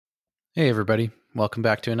Hey, everybody. Welcome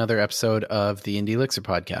back to another episode of the Indie Elixir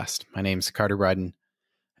podcast. My name's Carter Bryden.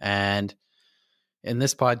 And in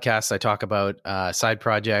this podcast, I talk about side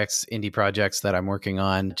projects, indie projects that I'm working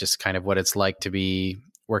on, just kind of what it's like to be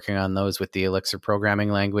working on those with the Elixir programming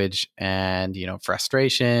language and,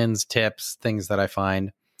 frustrations, tips, things that I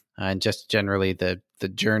find, and just generally the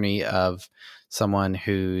journey of someone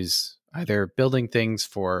who's either building things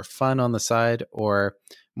for fun on the side, or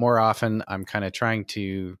more often I'm kind of trying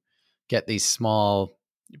to get these small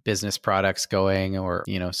business products going, or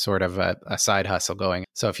sort of a side hustle going.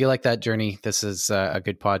 So if you like that journey, this is a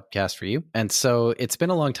good podcast for you. And so it's been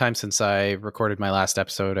a long time since I recorded my last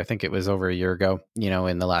episode. I think it was over a year ago.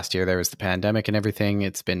 In the last year there was the pandemic and everything.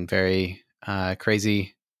 It's been very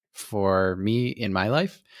crazy for me in my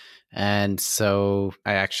life. And so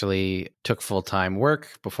I actually took full-time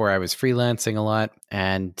work. Before I was freelancing a lot,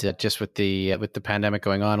 and just with the pandemic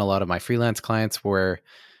going on, a lot of my freelance clients were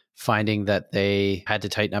finding that they had to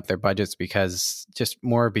tighten up their budgets because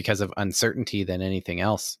of uncertainty than anything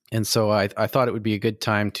else. And so I thought it would be a good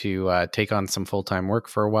time to take on some full-time work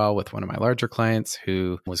for a while with one of my larger clients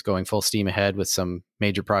who was going full steam ahead with some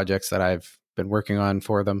major projects that I've been working on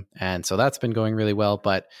for them. And so that's been going really well,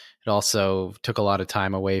 but it also took a lot of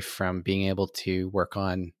time away from being able to work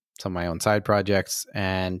on some of my own side projects.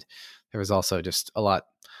 And there was also just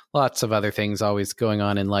lots of other things always going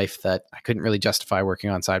on in life that I couldn't really justify working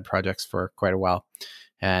on side projects for quite a while.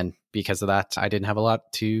 And because of that, I didn't have a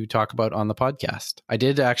lot to talk about on the podcast. I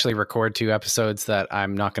did actually record 2 episodes that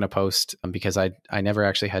I'm not going to post because I never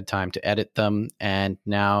actually had time to edit them. And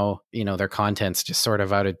now, their content's just sort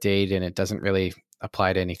of out of date and it doesn't really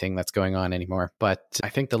apply to anything that's going on anymore. But I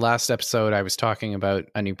think the last episode I was talking about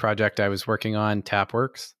a new project I was working on,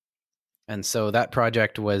 TapWorks. And so that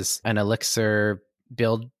project was an Elixir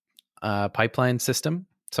build pipeline system.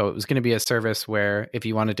 So it was going to be a service where if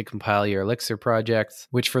you wanted to compile your Elixir projects,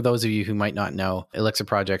 which for those of you who might not know, Elixir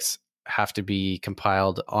projects have to be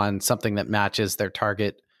compiled on something that matches their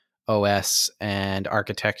target OS and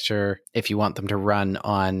architecture if you want them to run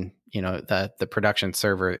on, the production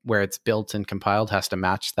server where it's built and compiled has to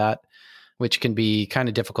match that, which can be kind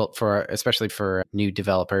of difficult especially for new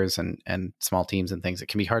developers and small teams and things. It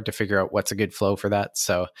can be hard to figure out what's a good flow for that.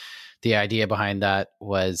 So the idea behind that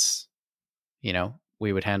was,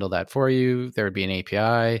 we would handle that for you. There would be an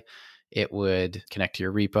API. It would connect to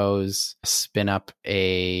your repos, spin up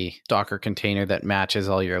a Docker container that matches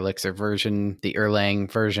all your Elixir version, the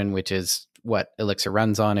Erlang version, which is what Elixir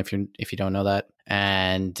runs on if you don't know that,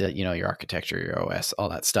 and your architecture, your OS, all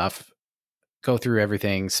that stuff. Go through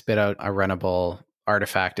everything, spit out a runnable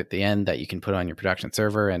artifact at the end that you can put on your production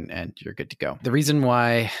server, and you're good to go. The reason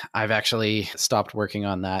why I've actually stopped working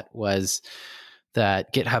on that was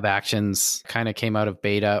that GitHub Actions kind of came out of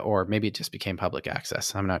beta, or maybe it just became public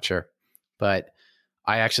access. I'm not sure. But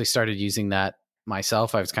I actually started using that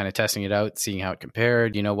myself. I was kind of testing it out, seeing how it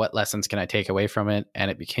compared, what lessons can I take away from it?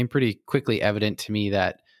 And it became pretty quickly evident to me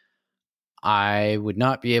that I would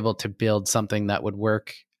not be able to build something that would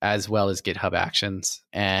work as well as GitHub Actions,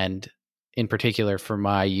 and in particular for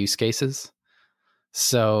my use cases.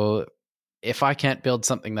 So if I can't build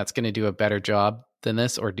something that's going to do a better job than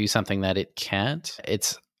this, or do something that it can't,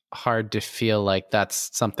 it's hard to feel like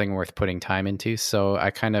that's something worth putting time into. So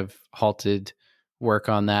I kind of halted work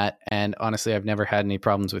on that. And honestly, I've never had any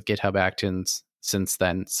problems with GitHub Actions since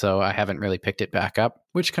then. So I haven't really picked it back up,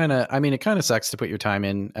 which it kind of sucks to put your time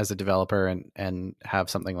in as a developer and have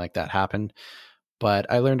something like that happen.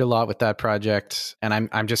 But I learned a lot with that project, and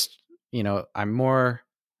I'm just,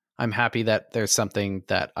 I'm happy that there's something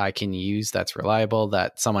that I can use that's reliable,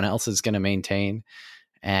 that someone else is going to maintain,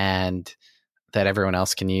 and that everyone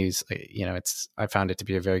else can use. I found it to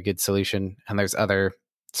be a very good solution, and there's other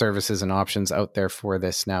services and options out there for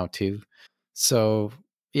this now too. So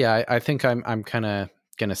yeah, I think I'm kind of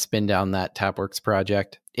going to spin down that TapWorks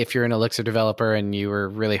project. If you're an Elixir developer and you were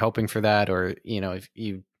really hoping for that, or if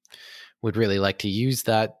you would really like to use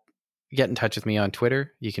that, get in touch with me on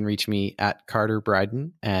Twitter. You can reach me at Carter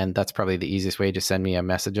Bryden, and that's probably the easiest way to send me a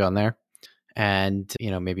message on there. And,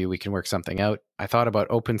 maybe we can work something out. I thought about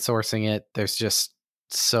open sourcing it. There's just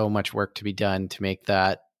so much work to be done to make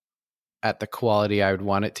that at the quality I would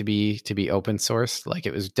want it to be open source. Like,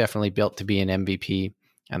 it was definitely built to be an MVP,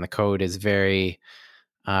 and the code is very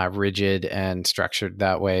rigid and structured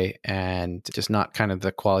that way, and just not kind of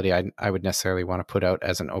the quality I would necessarily want to put out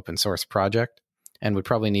as an open source project, and would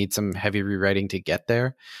probably need some heavy rewriting to get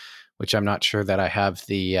there, which I'm not sure that I have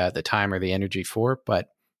the time or the energy for. But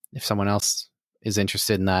if someone else is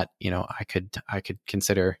interested in that, I could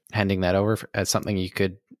consider handing that over as something you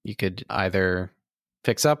could either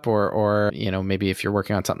fix up, or maybe if you're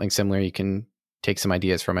working on something similar, you can take some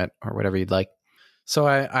ideas from it or whatever you'd like. So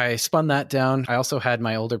I spun that down. I also had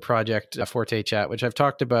my older project, Forte Chat, which I've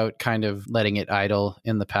talked about kind of letting it idle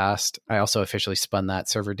in the past. I also officially spun that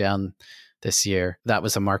server down this year. That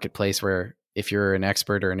was a marketplace where if you're an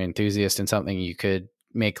expert or an enthusiast in something, you could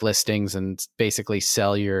make listings and basically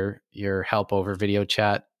sell your help over video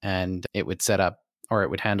chat, and it would set up, or it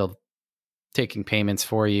would handle taking payments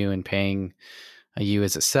for you and paying you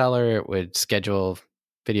as a seller. It would schedule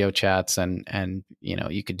video chats, and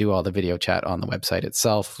you could do all the video chat on the website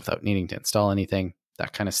itself without needing to install anything,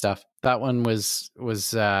 that kind of stuff. That one was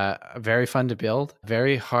very fun to build,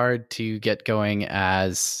 very hard to get going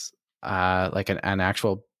as like an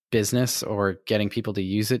actual business or getting people to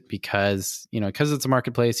use it, because it's a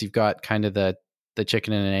marketplace. You've got kind of the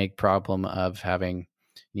chicken and an egg problem of having,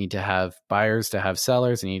 you need to have buyers to have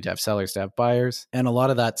sellers, and you need to have sellers to have buyers, and a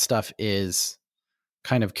lot of that stuff is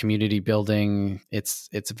kind of community building. It's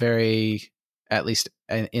very, at least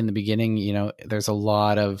in the beginning, there's a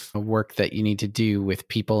lot of work that you need to do with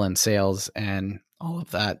people and sales and all of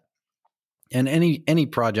that. And any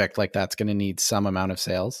project like that's going to need some amount of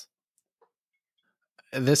sales.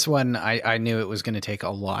 This one, I knew it was going to take a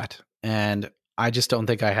lot, and I just don't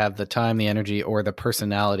think I have the time, the energy, or the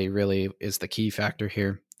personality, really is the key factor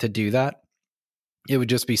here, to do that. It would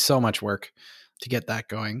just be so much work to get that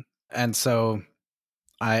going. And so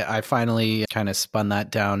I finally kind of spun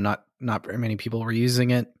that down. Not very many people were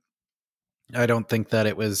using it. I don't think that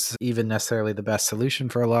it was even necessarily the best solution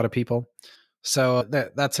for a lot of people. So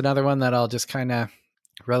that's another one that I'll just kind of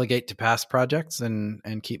relegate to past projects and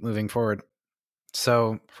keep moving forward.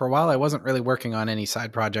 So for a while, I wasn't really working on any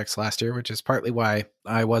side projects last year, which is partly why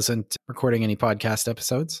I wasn't recording any podcast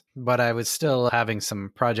episodes. But I was still having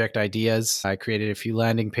some project ideas. I created a few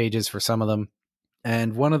landing pages for some of them.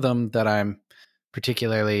 And one of them that I'm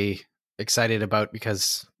particularly excited about,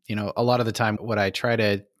 because a lot of the time what I try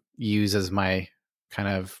to use as my kind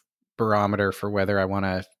of barometer for whether I want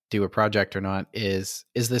to do a project or not is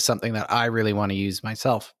this something that I really want to use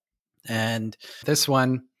myself? And this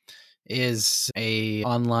one is a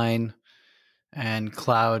online and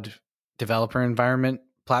cloud developer environment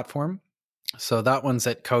platform. So that one's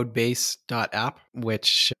at codebase.app,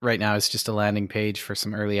 which right now is just a landing page for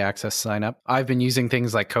some early access sign up. I've been using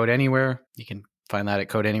things like Code Anywhere. You can find that at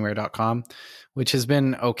codeanywhere.com, which has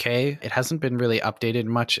been okay. It hasn't been really updated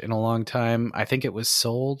much in a long time. I think it was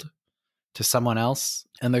sold to someone else.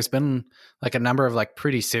 And there's been like a number of like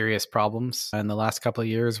pretty serious problems in the last couple of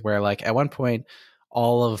years where like at one point,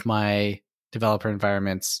 all of my developer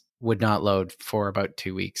environments would not load for about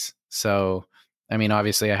 2 weeks. So, I mean,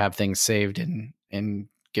 obviously I have things saved in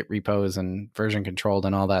Git repos and version controlled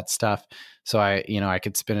and all that stuff. So I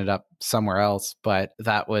could spin it up somewhere else, but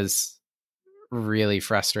that was really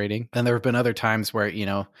frustrating. And there have been other times where,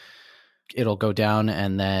 it'll go down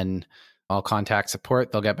and then I'll contact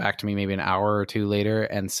support. They'll get back to me maybe an hour or two later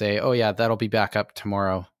and say, oh yeah, that'll be back up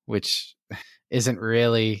tomorrow, which isn't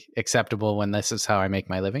really acceptable when this is how I make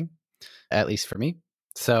my living, at least for me.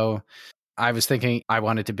 So I was thinking I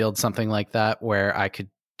wanted to build something like that where I could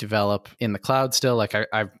develop in the cloud still. Like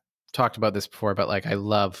I've talked about this before, but like I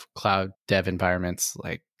love cloud dev environments.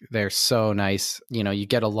 Like they're so nice. You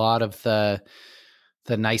get a lot of the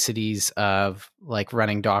niceties of like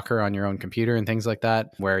running Docker on your own computer and things like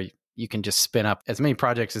that, where you can just spin up as many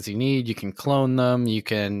projects as you need. You can clone them. You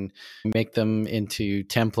can make them into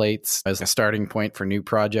templates as a starting point for new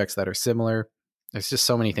projects that are similar. There's just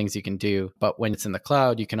so many things you can do. But when it's in the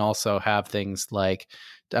cloud, you can also have things like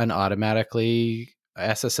done automatically,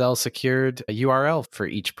 SSL secured a URL for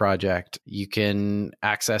each project. You can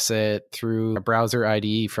access it through a browser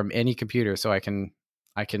IDE from any computer. So I can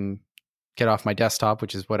get off my desktop,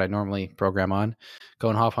 which is what I normally program on, go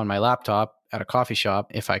and hop on my laptop at a coffee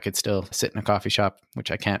shop, if I could still sit in a coffee shop,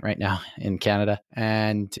 which I can't right now in Canada.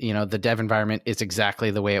 And, the dev environment is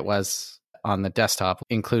exactly the way it was on the desktop,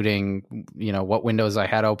 including, what windows I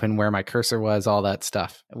had open, where my cursor was, all that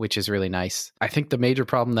stuff, which is really nice. I think the major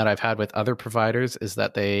problem that I've had with other providers is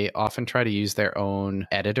that they often try to use their own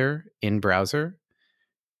editor in browser,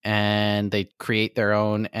 and they create their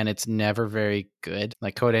own, and it's never very good.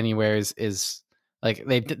 Like Code Anywhere is like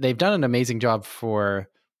they've done an amazing job for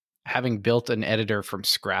having built an editor from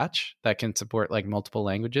scratch that can support like multiple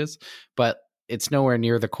languages, but it's nowhere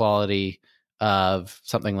near the quality of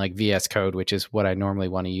something like VS Code, which is what I normally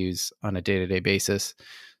want to use on a day-to-day basis.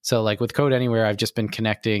 So like with Code Anywhere, I've just been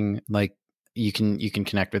connecting like you can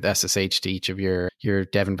connect with SSH to each of your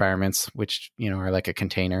dev environments, which, are like a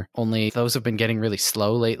container. Only those have been getting really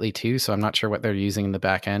slow lately too. So I'm not sure what they're using in the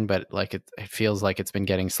back end, but like it feels like it's been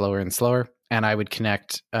getting slower and slower. And I would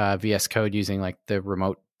connect VS Code using like the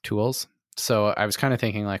remote tools. So I was kind of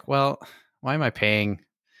thinking like, well, why am I paying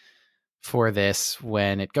for this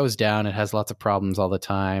when it goes down? It has lots of problems all the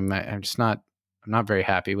time. I'm not very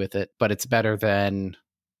happy with it, but it's better than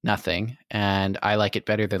nothing. And I like it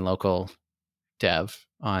better than local dev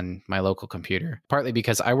on my local computer, partly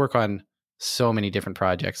because I work on so many different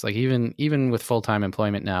projects. Like even with full-time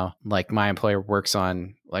employment now, like my employer works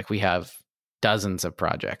on, like we have dozens of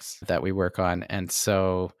projects that we work on. And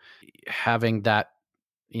so having that,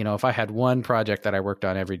 if I had one project that I worked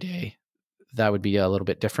on every day, that would be a little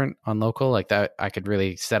bit different on local. Like that, I could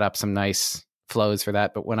really set up some nice flows for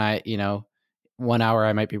that. But when I, 1 hour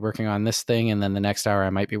I might be working on this thing, and then the next hour I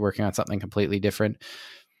might be working on something completely different,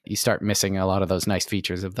 you start missing a lot of those nice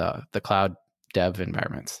features of the cloud dev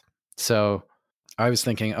environments. So I was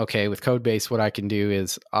thinking, okay, with Codebase, what I can do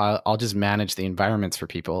is I'll just manage the environments for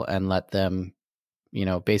people and let them,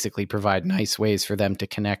 basically provide nice ways for them to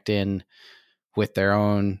connect in with their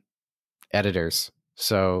own editors.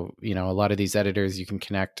 So, a lot of these editors you can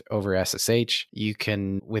connect over SSH. You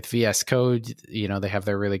can, with VS Code, they have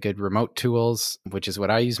their really good remote tools, which is what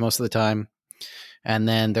I use most of the time. And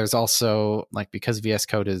then there's also, like, because VS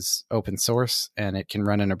Code is open source and it can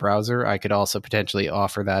run in a browser, I could also potentially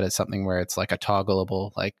offer that as something where it's like a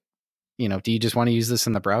toggleable, like, do you just want to use this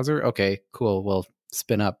in the browser? Okay, cool. We'll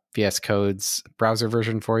spin up VS Code's browser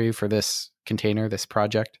version for you for this container, this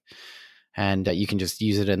project. And you can just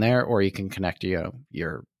use it in there, or you can connect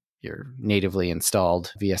your natively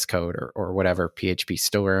installed VS Code or whatever, PHP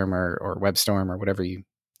Storm or WebStorm or whatever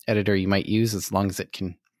editor you might use. As long as it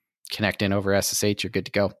can connect in over SSH, you're good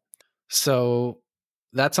to go. So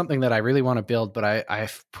that's something that I really want to build, but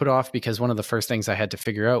I've put off because one of the first things I had to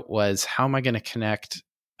figure out was, how am I going to connect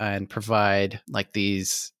and provide like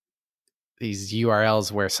these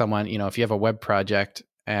URLs where someone, if you have a web project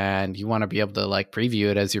and you want to be able to like preview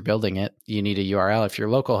it as you're building it, you need a URL. If you're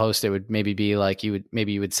local host, it would maybe be like you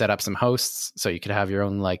would set up some hosts so you could have your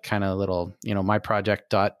own like kind of little,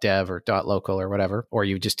 myproject.dev or .local or whatever, or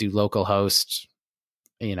you just do localhost,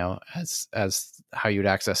 as how you'd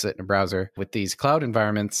access it in a browser. With these cloud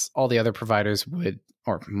environments, all the other providers would,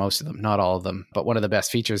 or most of them, not all of them, but one of the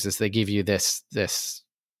best features is they give you this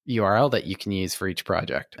URL that you can use for each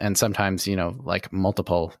project. And sometimes, like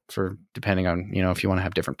multiple, for depending on, if you want to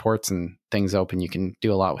have different ports and things open, you can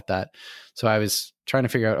do a lot with that. So I was trying to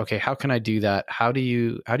figure out, okay, how can I do that? How do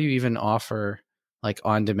you even offer like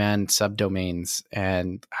on-demand subdomains,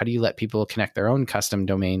 and how do you let people connect their own custom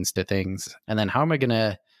domains to things? And then how am I going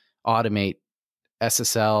to automate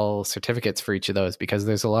SSL certificates for each of those? Because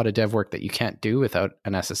there's a lot of dev work that you can't do without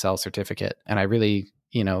an SSL certificate. And I really,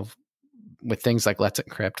 with things like Let's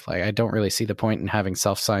Encrypt, like I don't really see the point in having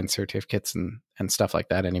self-signed certificates and stuff like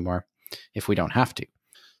that anymore if we don't have to.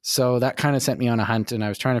 So that kind of sent me on a hunt, and I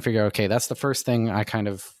was trying to figure out, okay, that's the first thing I kind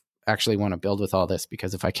of actually want to build with all this,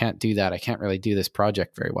 because if I can't do that, I can't really do this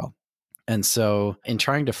project very well. And so in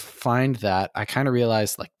trying to find that, I kind of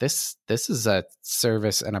realized like this is a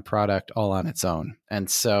service and a product all on its own. And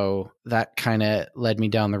so that kind of led me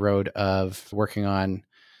down the road of working on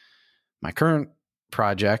my current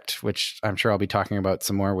project, which I'm sure I'll be talking about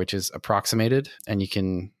some more, which is Approximated. And you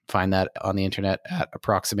can find that on the internet at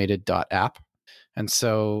approximated.app. And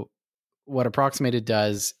so what Approximated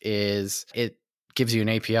does is it gives you an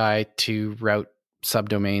API to route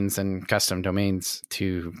subdomains and custom domains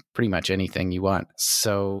to pretty much anything you want.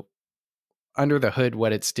 So under the hood,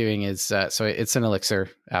 what it's doing is, so it's an Elixir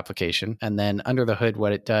application. And then under the hood,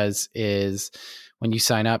 what it does is when you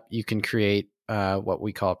sign up, you can create what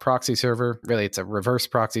we call a proxy server. Really, it's a reverse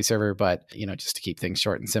proxy server, but just to keep things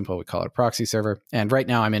short and simple, we call it a proxy server. And right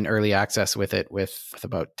now I'm in early access with it with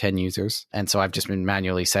about 10 users. And so I've just been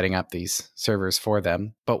manually setting up these servers for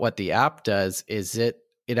them. But what the app does is it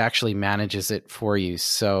actually manages it for you.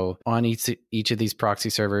 So on each of these proxy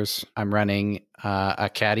servers, I'm running a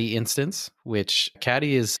Caddy instance, which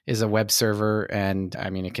Caddy is a web server, and I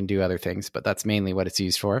mean, it can do other things, but that's mainly what it's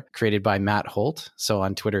used for. Created by Matt Holt. So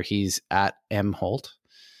on Twitter, he's at mholt.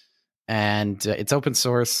 And it's open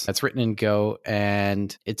source. It's written in Go,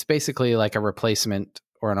 and it's basically like a replacement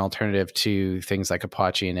or an alternative to things like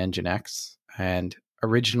Apache and Nginx. And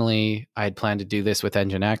originally, I had planned to do this with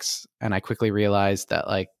Nginx, and I quickly realized that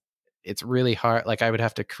like it's really hard. Like I would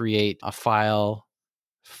have to create a file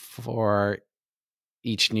for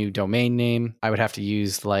each new domain name. I would have to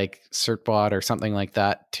use like Certbot or something like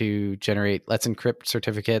that to generate Let's Encrypt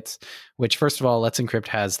certificates, which first of all, Let's Encrypt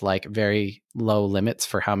has like very low limits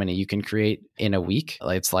for how many you can create in a week.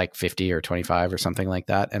 It's like 50 or 25 or something like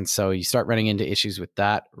that. And so you start running into issues with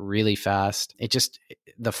that really fast.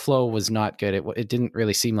 The flow was not good. It didn't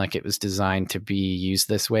really seem like it was designed to be used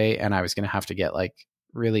this way. And I was going to have to get like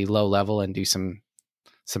really low level and do some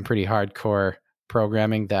pretty hardcore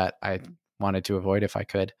programming that I wanted to avoid if I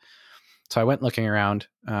could. So I went looking around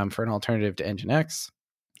for an alternative to Nginx,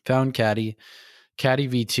 found Caddy. Caddy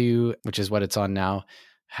v2, which is what it's on now,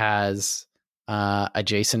 has a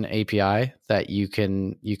JSON API that you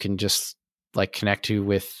can just like connect to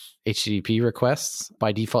with HTTP requests.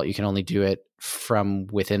 By default, you can only do it from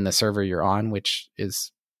within the server you're on, which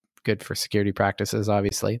is good for security practices,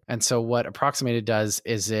 obviously. And so what Approximated does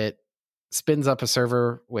is it spins up a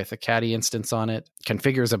server with a Caddy instance on it,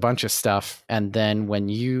 configures a bunch of stuff, and then when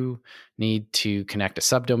you need to connect a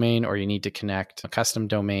subdomain or you need to connect a custom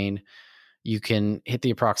domain, you can hit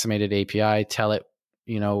the Approximated API, tell it,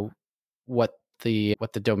 what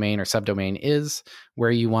the domain or subdomain is, where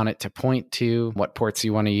you want it to point to, what ports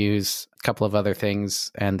you want to use, a couple of other things,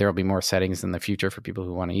 and there will be more settings in the future for people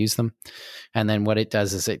who want to use them. And then what it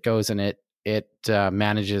does is it goes and it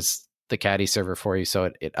manages the Caddy server for you.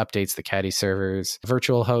 So it updates the Caddy server's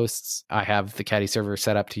virtual hosts. I have the Caddy server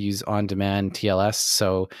set up to use on-demand TLS.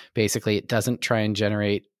 So basically it doesn't try and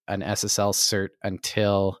generate an SSL cert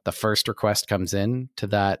until the first request comes in to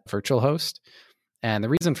that virtual host. And the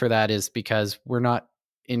reason for that is because we're not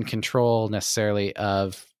in control necessarily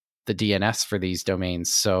of the DNS for these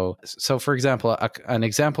domains. So for example, an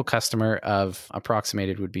example customer of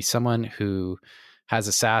Approximated would be someone who has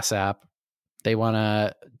a SaaS app. They want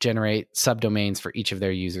to generate subdomains for each of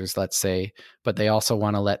their users, let's say, but they also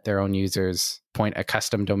want to let their own users point a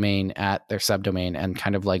custom domain at their subdomain and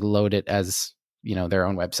kind of like load it as, their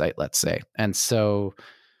own website, let's say. And so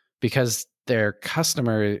because their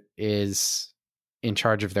customer is in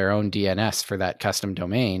charge of their own DNS for that custom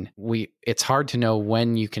domain, it's hard to know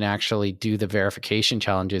when you can actually do the verification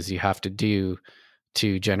challenges you have to do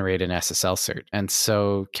to generate an SSL cert. And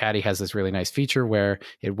so Caddy has this really nice feature where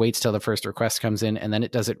it waits till the first request comes in and then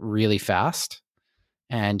it does it really fast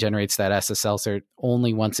and generates that SSL cert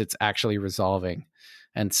only once it's actually resolving.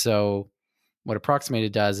 And so what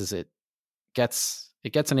Approximated does is it gets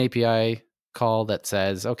an API call that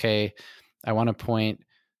says, okay, I want to point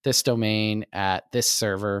this domain at this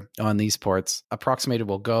server on these ports. Approximated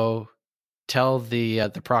will go tell the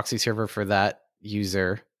proxy server for that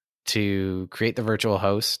user to create the virtual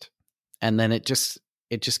host, and then it just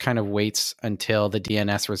kind of waits until the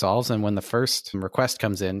DNS resolves. And when the first request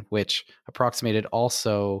comes in, which Approximated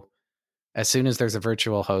also, as soon as there's a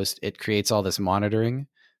virtual host, it creates all this monitoring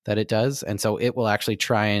that it does, and so it will actually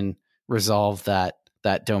try and resolve that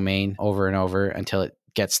domain over and over until it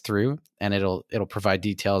gets through, and it'll provide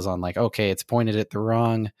details on like, okay, it's pointed at the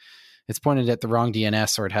wrong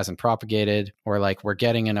DNS, or it hasn't propagated, or like we're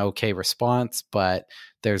getting an okay response, but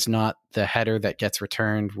there's not the header that gets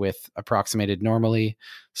returned with Approximated normally.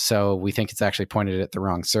 So we think it's actually pointed at the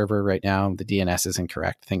wrong server right now. The DNS is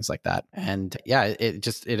incorrect, things like that. And yeah,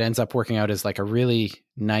 it ends up working out as like a really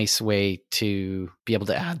nice way to be able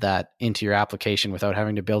to add that into your application without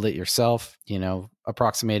having to build it yourself.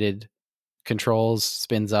 Approximated controls,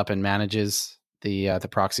 spins up and manages the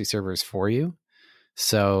proxy servers for you.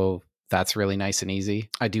 So that's really nice and easy.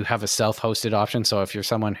 I do have a self-hosted option. So if you're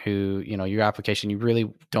someone who, your application, you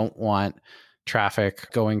really don't want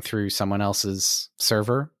traffic going through someone else's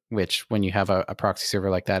server, which when you have a proxy server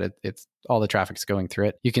like that, it's all the traffic's going through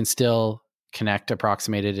it. You can still connect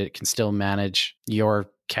Approximated. It can still manage your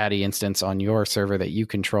Caddy instance on your server that you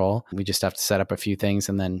control. We just have to set up a few things,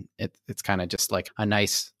 and then it's kind of just like a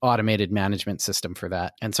nice automated management system for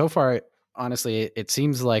that. And so far, honestly, it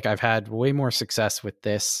seems like I've had way more success with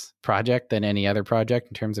this project than any other project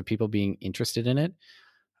in terms of people being interested in it,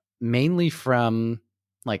 mainly from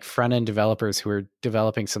like front-end developers who are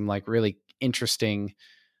developing some like really interesting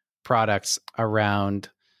products around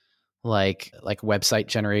like website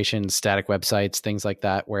generation, static websites, things like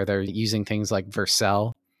that, where they're using things like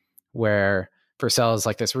Vercel, where Vercel is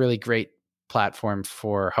like this really great platform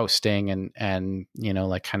for hosting and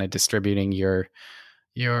like kind of distributing your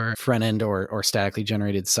front end or statically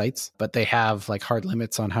generated sites, but they have like hard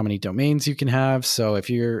limits on how many domains you can have. So if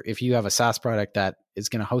you have a SaaS product that is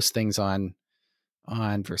going to host things on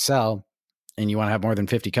Vercel and you want to have more than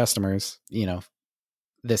 50 customers,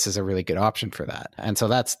 this is a really good option for that. And so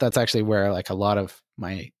that's actually where like a lot of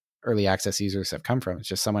my early access users have come from. It's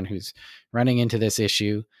just someone who's running into this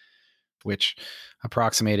issue, which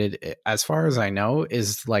Approximated, as far as I know,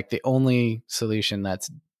 is like the only solution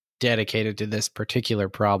that's dedicated to this particular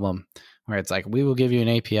problem, where it's like, we will give you an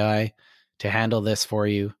API to handle this for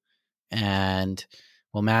you, and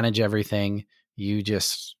we'll manage everything. You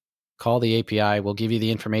just call the API. We'll give you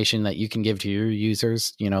the information that you can give to your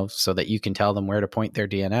users, so that you can tell them where to point their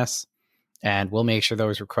DNS. And we'll make sure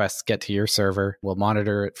those requests get to your server. We'll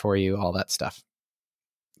monitor it for you, all that stuff.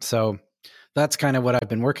 So that's kind of what I've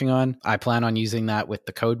been working on. I plan on using that with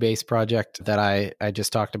the Codebase project that I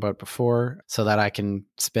just talked about before, so that I can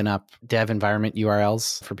spin up dev environment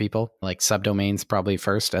URLs for people, like subdomains probably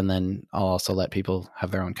first, and then I'll also let people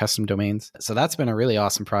have their own custom domains. So that's been a really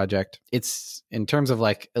awesome project. It's, in terms of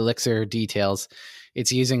like Elixir details,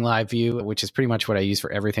 it's using LiveView, which is pretty much what I use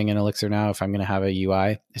for everything in Elixir now. If I'm going to have a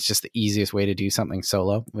UI, it's just the easiest way to do something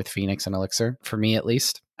solo with Phoenix and Elixir, for me at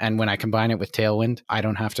least. And when I combine it with Tailwind, I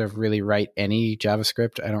don't have to really write any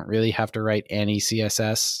JavaScript. I don't really have to write any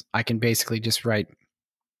CSS. I can basically just write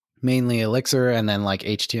mainly Elixir and then like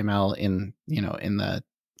HTML in the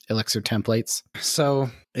Elixir templates. So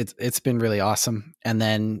it's been really awesome. And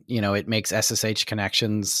then, it makes SSH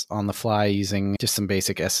connections on the fly using just some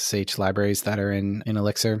basic SSH libraries that are in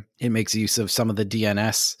Elixir. It makes use of some of the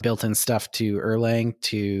DNS built-in stuff to Erlang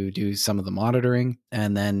to do some of the monitoring.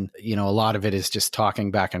 And then, a lot of it is just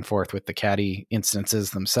talking back and forth with the Caddy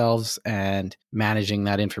instances themselves and managing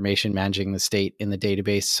that information, managing the state in the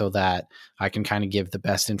database, so that I can kind of give the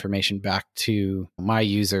best information back to my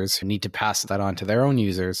users who need to pass that on to their own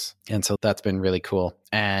users. And so that's been really cool.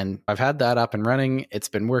 And I've had that up and running. It's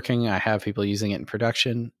been working. I have people using it in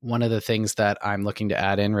production. One of the things that I'm looking to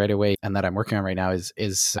add in right away and that I'm working on right now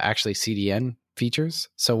is actually CDN features.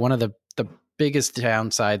 So one of the biggest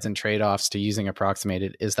downsides and trade-offs to using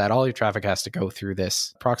Approximated is that all your traffic has to go through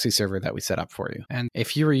this proxy server that we set up for you. And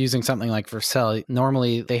if you were using something like Vercel,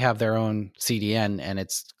 normally they have their own CDN and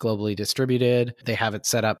it's globally distributed. They have it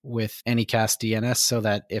set up with Anycast DNS so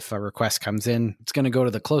that if a request comes in, it's going to go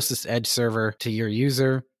to the closest edge server to your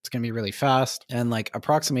user. It's going to be really fast. And like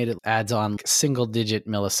Approximated adds on single digit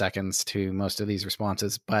milliseconds to most of these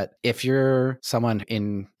responses. But if you're someone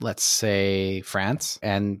in, let's say, France,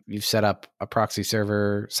 and you've set up a proxy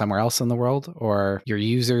server somewhere else in the world, or your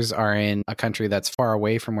users are in a country that's far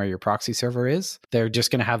away from where your proxy server is, they're just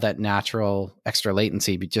going to have that natural extra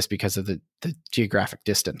latency just because of the geographic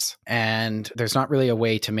distance. And there's not really a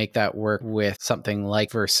way to make that work with something like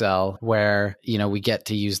Vercel, where, we get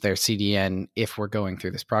to use their CDN if we're going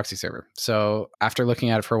through this proxy server. So after looking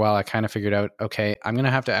at it for a while, I kind of figured out, okay, I'm going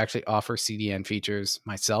to have to actually offer CDN features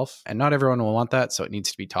myself. And not everyone will want that, so it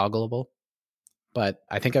needs to be toggleable. But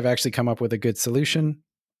I think I've actually come up with a good solution.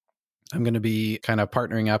 I'm going to be kind of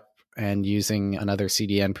partnering up and using another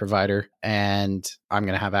CDN provider, and I'm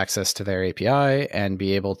going to have access to their API and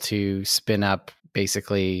be able to spin up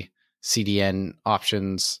basically CDN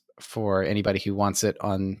options for anybody who wants it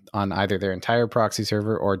on either their entire proxy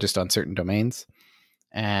server or just on certain domains.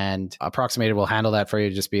 And Approximated will handle that for you,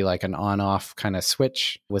 just be like an on-off kind of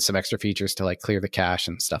switch with some extra features to like clear the cache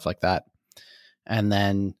and stuff like that. And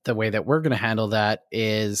then the way that we're going to handle that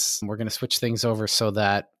is we're going to switch things over so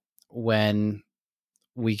that when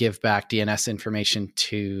we give back DNS information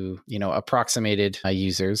to, Approximated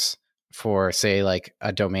users for, say, like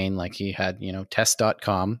a domain, like you had,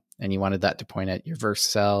 test.com, and you wanted that to point at your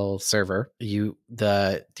Vercel server,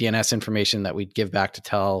 the DNS information that we'd give back to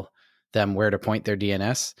tell them where to point their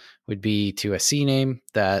DNS would be to a CNAME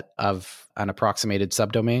that of an Approximated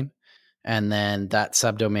subdomain. And then that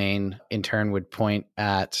subdomain in turn would point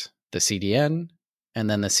at the CDN. And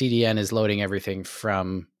then the CDN is loading everything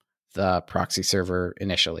from the proxy server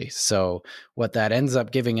initially. So what that ends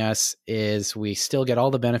up giving us is we still get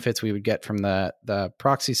all the benefits we would get from the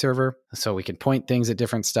proxy server. So we can point things at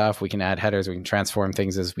different stuff. We can add headers. We can transform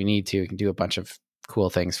things as we need to. We can do a bunch of cool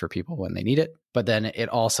things for people when they need it. But then it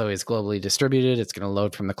also is globally distributed. It's going to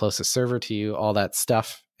load from the closest server to you, all that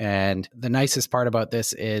stuff. And the nicest part about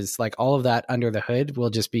this is like all of that under the hood will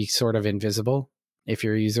just be sort of invisible. If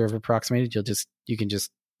you're a user of Approximated, you can just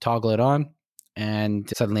toggle it on and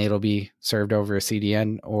suddenly it'll be served over a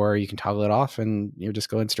CDN, or you can toggle it off and you're just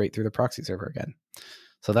going straight through the proxy server again.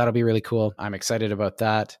 So that'll be really cool. I'm excited about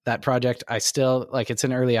that. That project, I still it's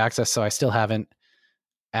in early access, so I still haven't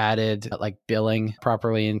added like billing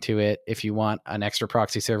properly into it. If you want an extra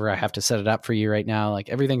proxy server, I have to set it up for you right now. Like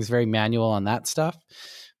everything's very manual on that stuff,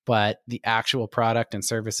 but the actual product and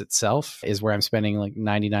service itself is where I'm spending like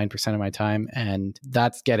 99% of my time, and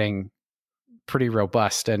that's getting pretty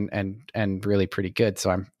robust and really pretty good.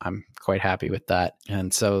 So I'm quite happy with that.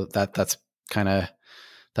 And so that's kind of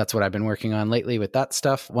that's what I've been working on lately with that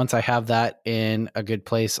stuff. Once I have that in a good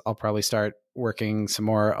place, I'll probably start working some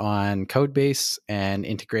more on Codebase and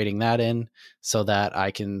integrating that in so that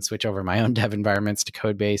I can switch over my own dev environments to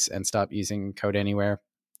Codebase and stop using Code Anywhere,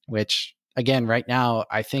 which again, right now,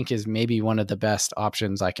 I think is maybe one of the best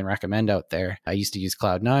options I can recommend out there. I used to use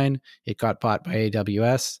Cloud9. It got bought by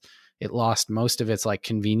AWS. It lost most of its like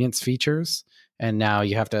convenience features. And now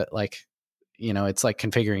you have to like, it's like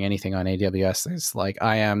configuring anything on AWS. There's like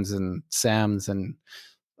IAMs and SAMs and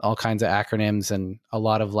all kinds of acronyms and a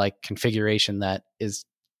lot of like configuration that is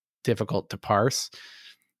difficult to parse.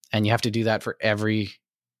 And you have to do that for every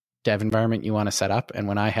dev environment you want to set up. And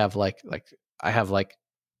when I have like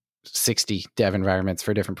 60 dev environments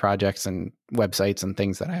for different projects and websites and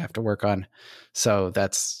things that I have to work on. So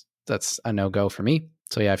that's a no-go for me.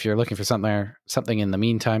 So yeah, if you're looking for something in the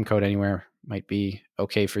meantime, Code Anywhere might be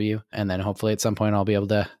okay for you. And then hopefully at some point I'll be able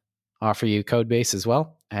to offer you Codebase as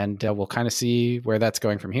well. And we'll kind of see where that's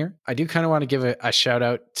going from here. I do kind of want to give a shout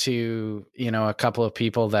out to, a couple of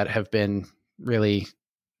people that have been really,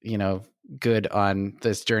 good on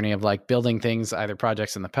this journey of like building things, either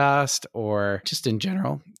projects in the past or just in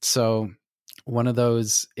general. So one of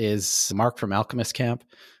those is Mark from Alchemist Camp.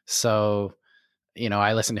 So,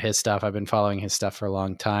 I listen to his stuff. I've been following his stuff for a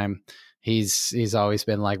long time. He's always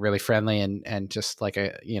been like really friendly and just like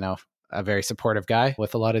a very supportive guy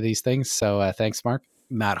with a lot of these things. So thanks, Mark.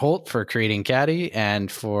 Matt Holt for creating Caddy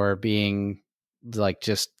and for being like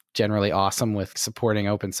just generally awesome with supporting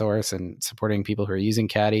open source and supporting people who are using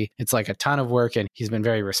Caddy. It's like a ton of work and he's been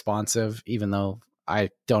very responsive, even though I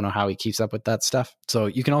don't know how he keeps up with that stuff. So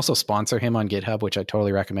you can also sponsor him on GitHub, which I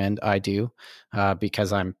totally recommend. I do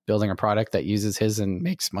because I'm building a product that uses his and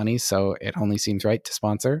makes money. So it only seems right to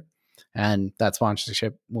sponsor. And that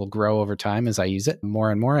sponsorship will grow over time as I use it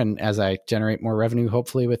more and more. And as I generate more revenue,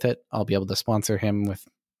 hopefully with it, I'll be able to sponsor him with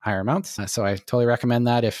higher amounts. So I totally recommend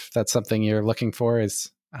that if that's something you're looking for,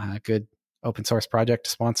 is a good open source project to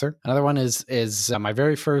sponsor. Another one is my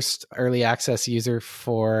very first early access user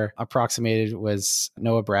for Approximated was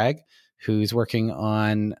Noah Bragg, who's working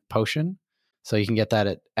on Potion. So you can get that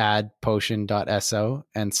at addpotion.so.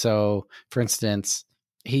 And so, for instance,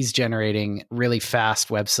 he's generating really fast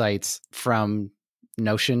websites from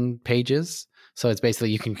Notion pages. So it's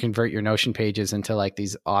basically you can convert your Notion pages into like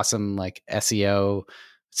these awesome like SEO,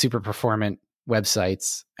 super performant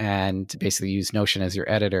websites and basically use Notion as your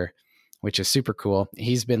editor, which is super cool.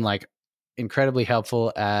 He's been like incredibly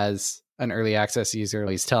helpful as an early access user.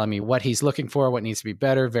 He's telling me what he's looking for, what needs to be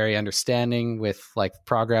better, very understanding with like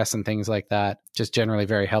progress and things like that. Just generally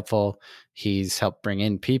very helpful. He's helped bring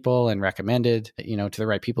in people and recommended, to the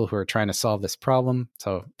right people who are trying to solve this problem.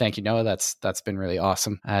 So thank you, Noah. That's been really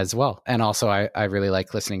awesome as well. And also I really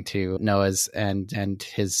like listening to Noah's and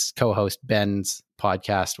his co-host Ben's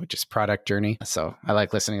podcast, which is Product Journey. So I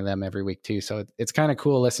like listening to them every week too. So it's kind of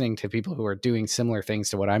cool listening to people who are doing similar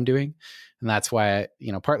things to what I'm doing. And that's why,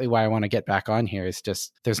 partly why I want to get back on here is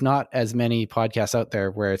just there's not as many podcasts out there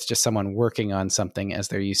where it's just someone working on something as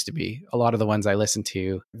there used to be. A lot of the ones I listen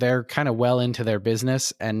to, they're kind of well into their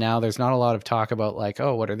business. And now there's not a lot of talk about like,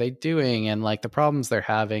 oh, what are they doing? And like the problems they're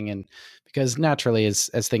having. And because naturally, as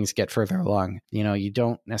things get further along, you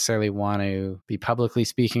don't necessarily want to be publicly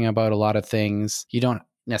speaking about a lot of things. You don't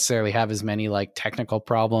necessarily have as many like technical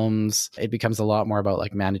problems. It becomes a lot more about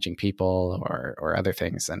like managing people or other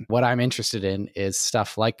things. And what I'm interested in is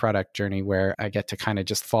stuff like Product Journey, where I get to kind of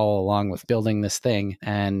just follow along with building this thing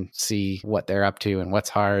and see what they're up to and what's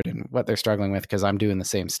hard and what they're struggling with, because I'm doing the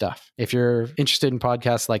same stuff. If you're interested in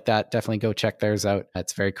podcasts like that, definitely go check theirs out.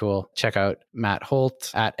 It's very cool. Check out Matt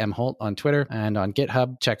Holt at mholt on Twitter and on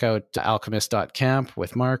GitHub. Check out alchemist.camp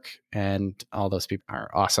with Mark. And all those people are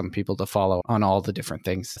awesome people to follow on all the different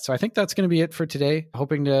things. So I think that's going to be it for today.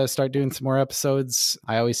 Hoping to start doing some more episodes.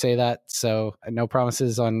 I always say that, so no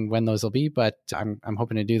promises on when those will be, but I'm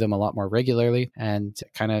hoping to do them a lot more regularly and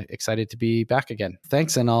kind of excited to be back again.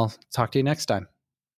 Thanks, and I'll talk to you next time.